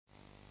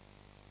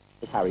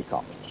Harry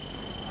Cox.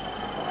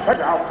 Check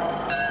out.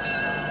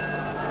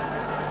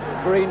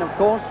 Green, of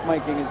course,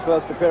 making his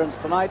first appearance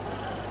tonight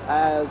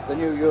as the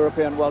new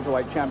European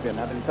welterweight champion,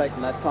 having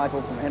taken that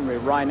title from Henry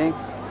Riney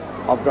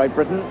of Great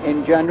Britain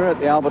in January at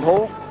the Albert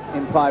Hall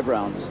in 5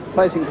 rounds.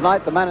 Facing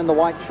tonight, the man in the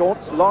white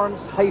shorts,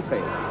 Lawrence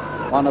Hafey,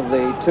 one of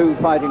the 2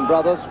 fighting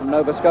brothers from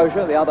Nova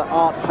Scotia, the other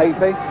Art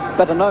Hafey,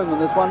 better known than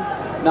this one,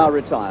 now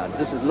retired.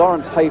 This is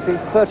Lawrence Hafey,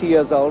 30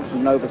 years old,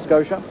 from Nova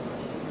Scotia,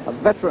 a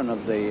veteran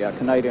of the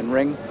Canadian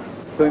ring,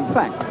 who in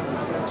fact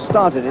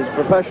started his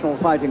professional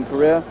fighting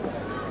career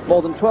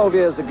more than 12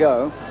 years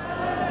ago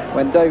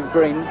when Dave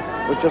Green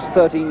was just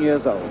 13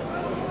 years old.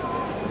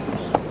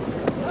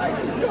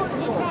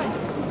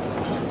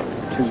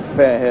 2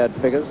 fair-haired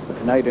figures, the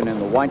Canadian in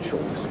the white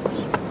shorts,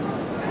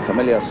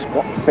 familiar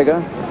squat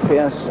figure,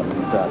 fierce and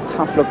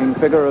tough-looking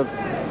figure of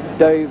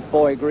Dave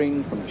Boy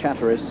Green from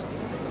Chatteris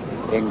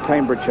in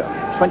Cambridgeshire.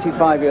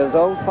 25 years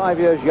old, 5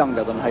 years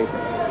younger than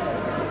Hafey.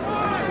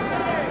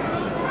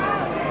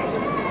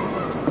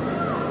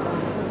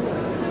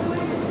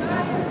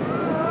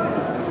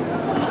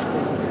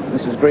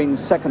 This is Green's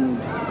second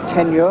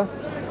tenure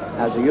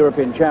as a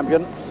European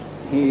champion.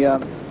 He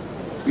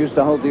used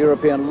to hold the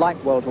European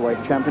light welterweight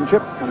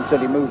championship until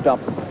he moved up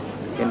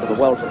into the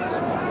welters.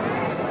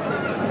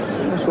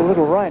 Just a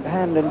little right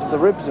hand into the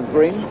ribs of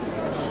Green.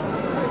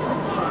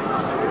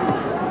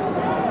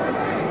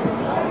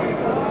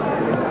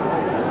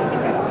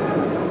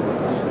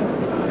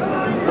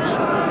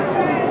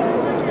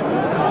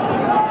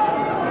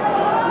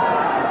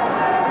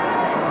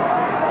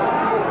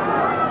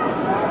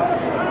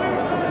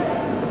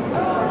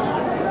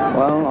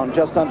 Well, on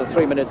just under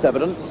 3 minutes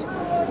evidence,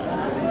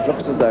 it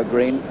looks as though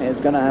Green is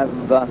going to have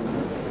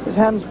his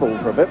hands full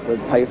for a bit with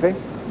Hafey.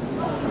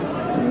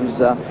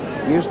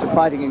 He's used to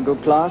fighting in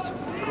good class.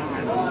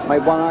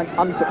 Made one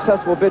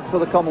unsuccessful bid for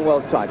the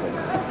Commonwealth title.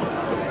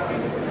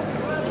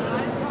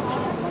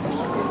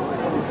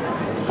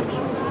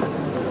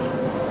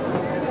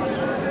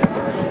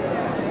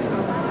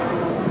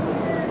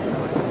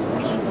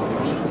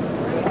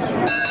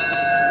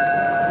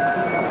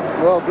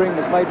 Well, Green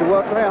was made to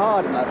work very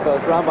hard in that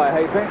first round by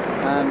Hafey,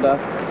 and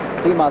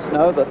he must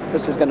know that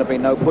this is going to be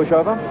no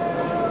pushover.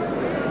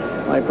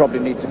 He probably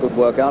needs a good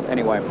workout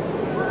anyway.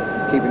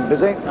 Keep him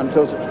busy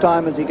until such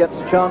time as he gets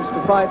a chance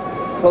to fight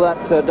for that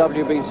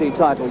WBC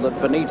title that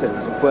Benitez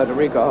of Puerto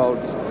Rico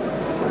holds.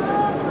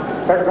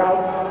 Check out.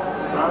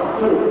 Round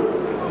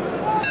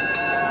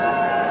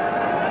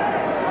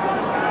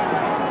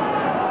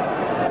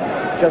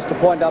 2. Just to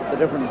point out the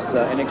difference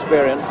in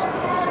experience,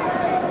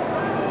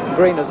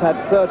 Green has had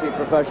 30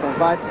 professional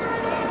fights.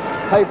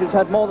 Hafey's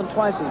had more than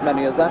twice as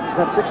many as that. He's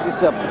had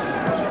 67.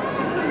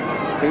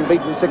 Been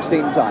beaten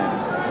 16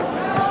 times.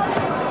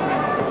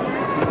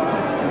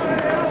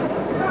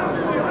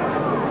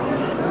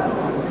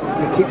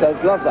 You keep those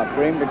gloves up,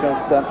 Green, because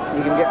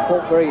you can get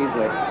caught very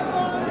easily.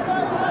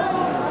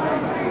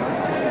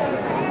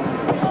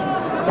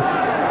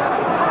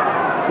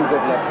 Two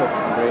good left hooks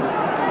from Green.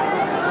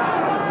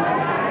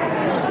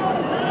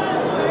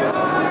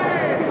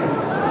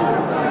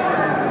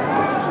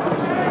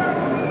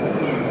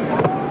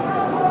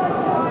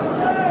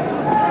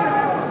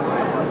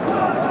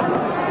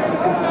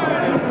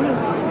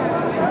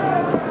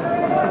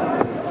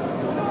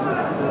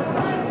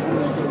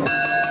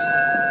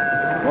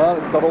 Well,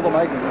 it's got all the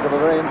makings of a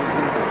very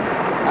interesting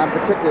and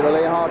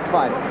particularly hard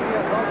fight.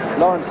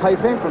 Lawrence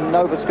Hafey from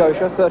Nova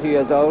Scotia, 30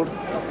 years old,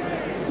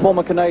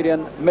 former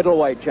Canadian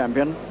middleweight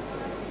champion,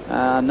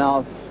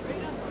 now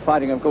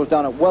fighting, of course,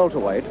 down at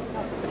welterweight.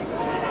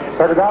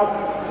 Started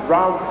out,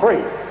 round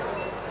 3.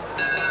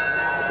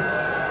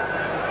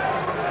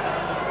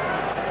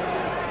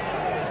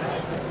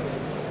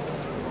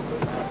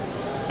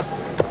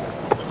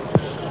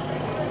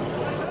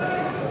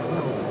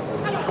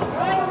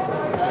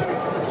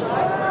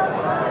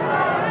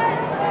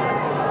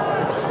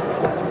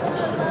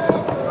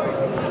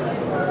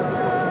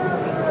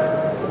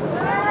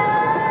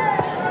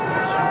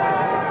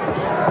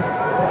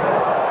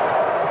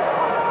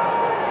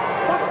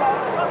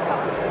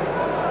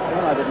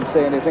 I didn't see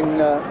anything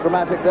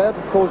dramatic there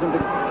to cause him to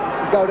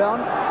go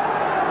down.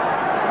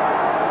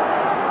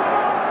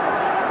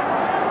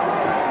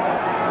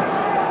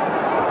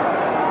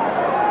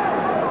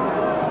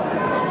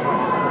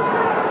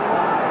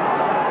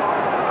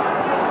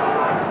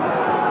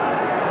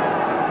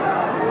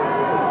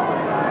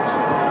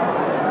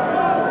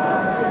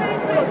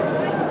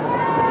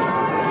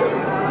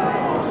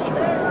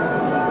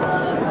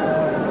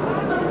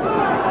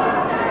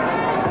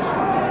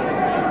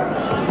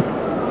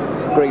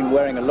 Green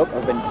wearing a look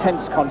of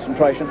intense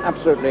concentration,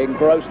 absolutely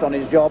engrossed on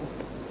his job.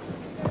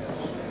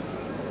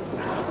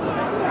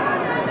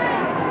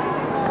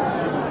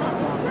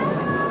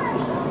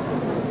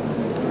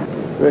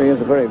 Really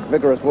is a very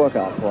vigorous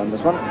workout for him,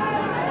 this one.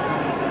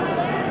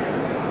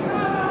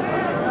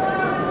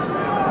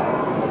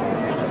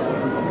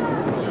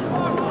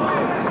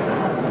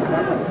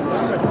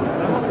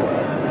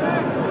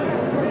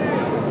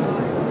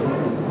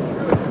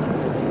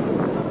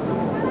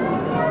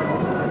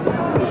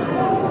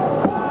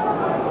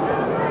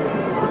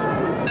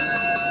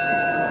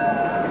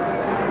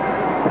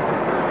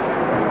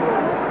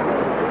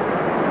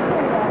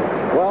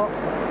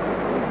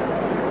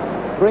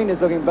 Green is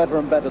looking better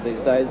and better these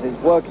days. His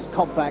work is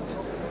compact.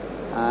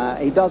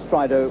 He does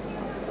try to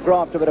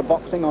graft a bit of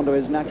boxing onto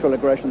his natural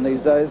aggression these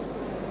days,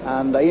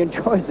 and he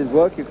enjoys his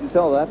work, you can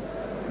tell that.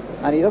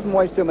 And he doesn't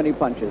waste too many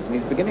punches, and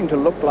he's beginning to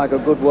look like a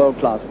good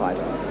world-class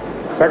fighter.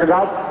 Second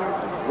out,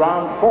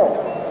 round 4.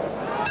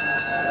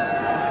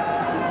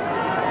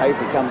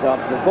 Hafey comes out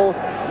to the fourth,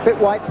 a bit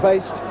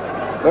white-faced,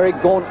 very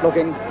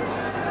gaunt-looking,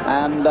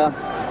 and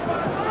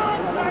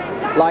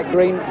like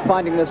Green,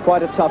 finding this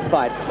quite a tough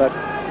fight, but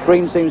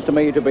Green seems to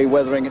me to be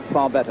weathering it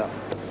far better.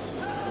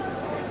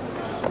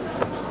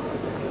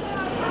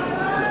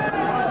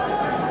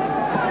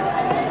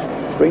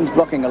 Green's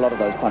blocking a lot of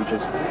those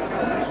punches.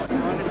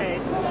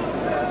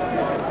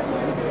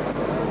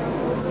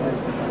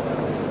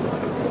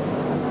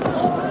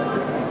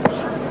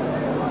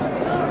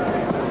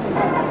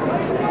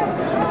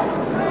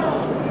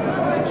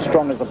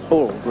 Strong as a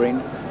bull,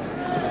 Green.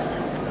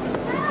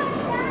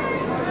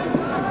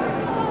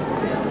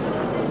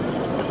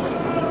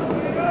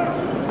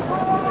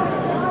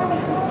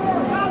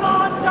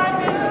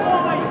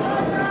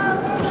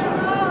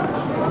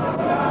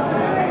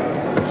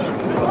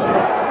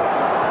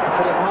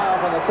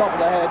 Top of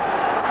the head,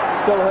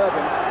 still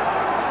hurting.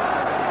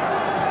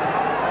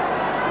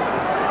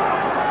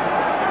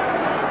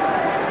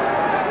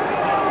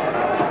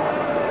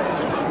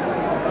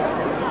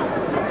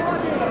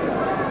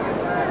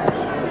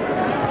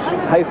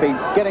 Hafey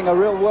getting a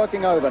real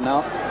working over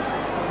now.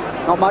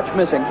 Not much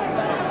missing.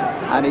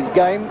 And his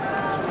game,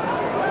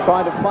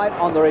 trying to fight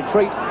on the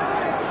retreat.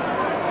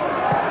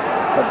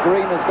 But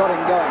Green has got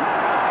him going.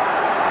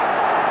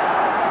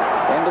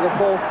 End of the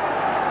fourth.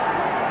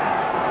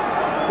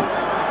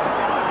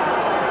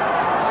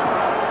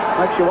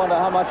 Makes you wonder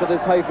how much of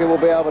this Hafey will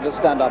be able to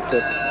stand up to.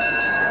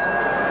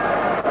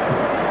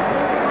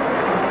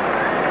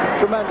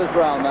 Tremendous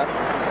round, that.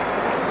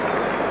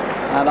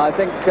 And I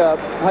think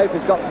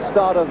Hafey's got the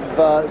start of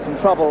some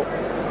trouble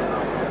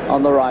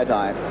on the right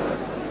eye.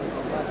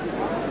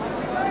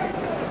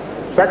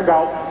 Second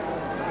out,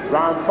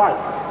 round 5.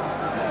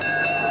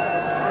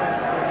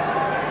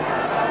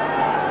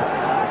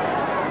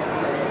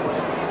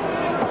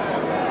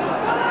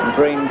 And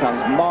Green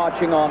comes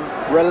marching on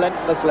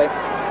relentlessly.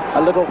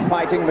 A little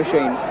fighting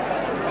machine.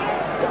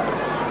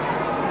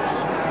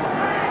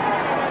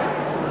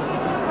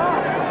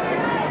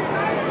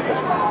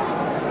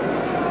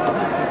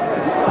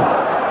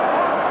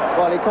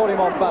 Well, he caught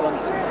him off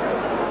balance.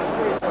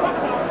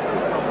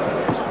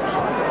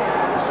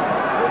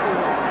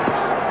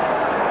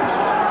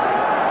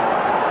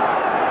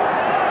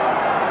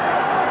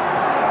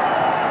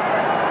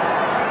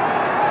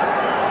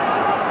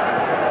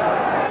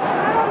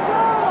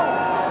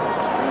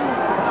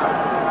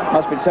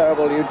 Must be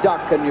terrible. You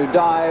duck and you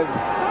dive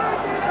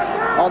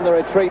on the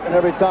retreat, and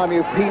every time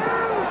you peep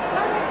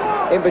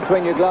in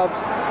between your gloves,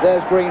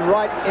 there's Green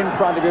right in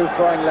front of you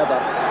throwing leather.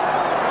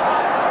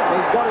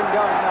 He's got him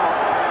going now.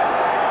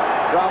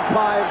 Round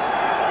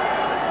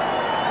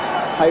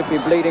 5. Hafey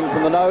bleeding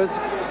from the nose.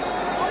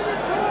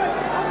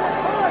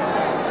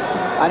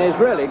 And he's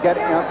really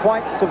getting a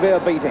quite severe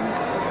beating.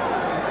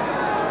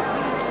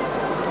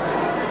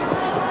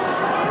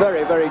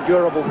 Very, very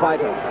durable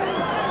fighter.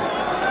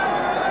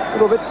 A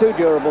little bit too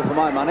durable for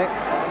my money.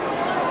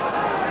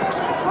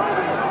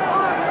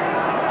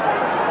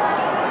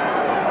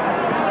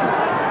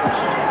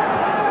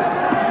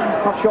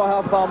 Not sure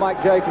how far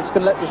Mike Jacobs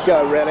can let this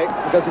go, really,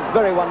 because it's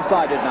very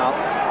one-sided now.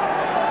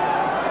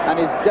 And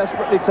he's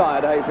desperately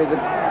tired, Hafey. The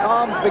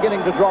arm's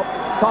beginning to drop,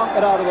 can't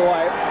get out of the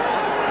way.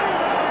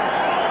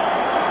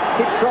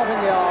 Keeps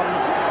dropping the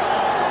arms.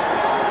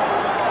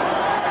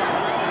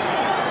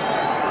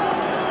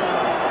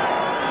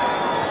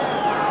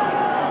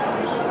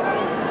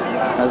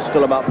 There's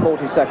still about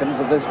 40 seconds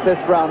of this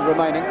 5th round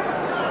remaining.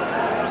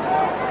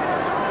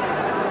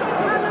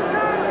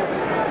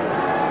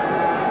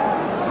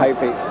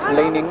 Hafey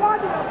leaning.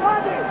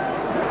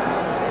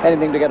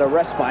 Anything to get a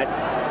respite.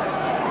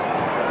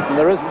 And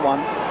there isn't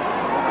one.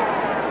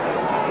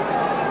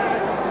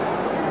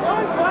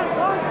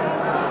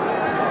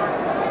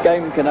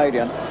 Game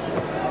Canadian.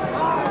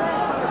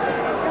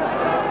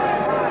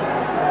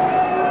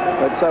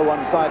 But so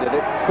one-sided,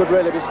 it could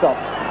really be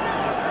stopped.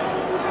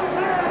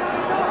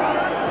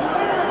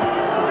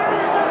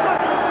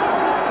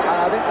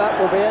 That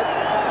will be it,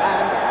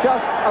 and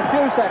just a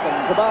few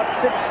seconds, about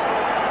six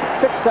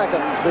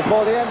seconds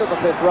before the end of the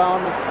 5th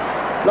round,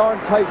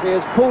 Lawrence Hafey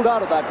is pulled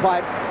out of that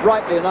fight,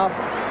 rightly enough,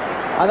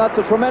 and that's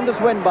a tremendous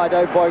win by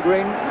Dave Boy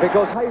Green,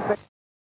 because Hafey...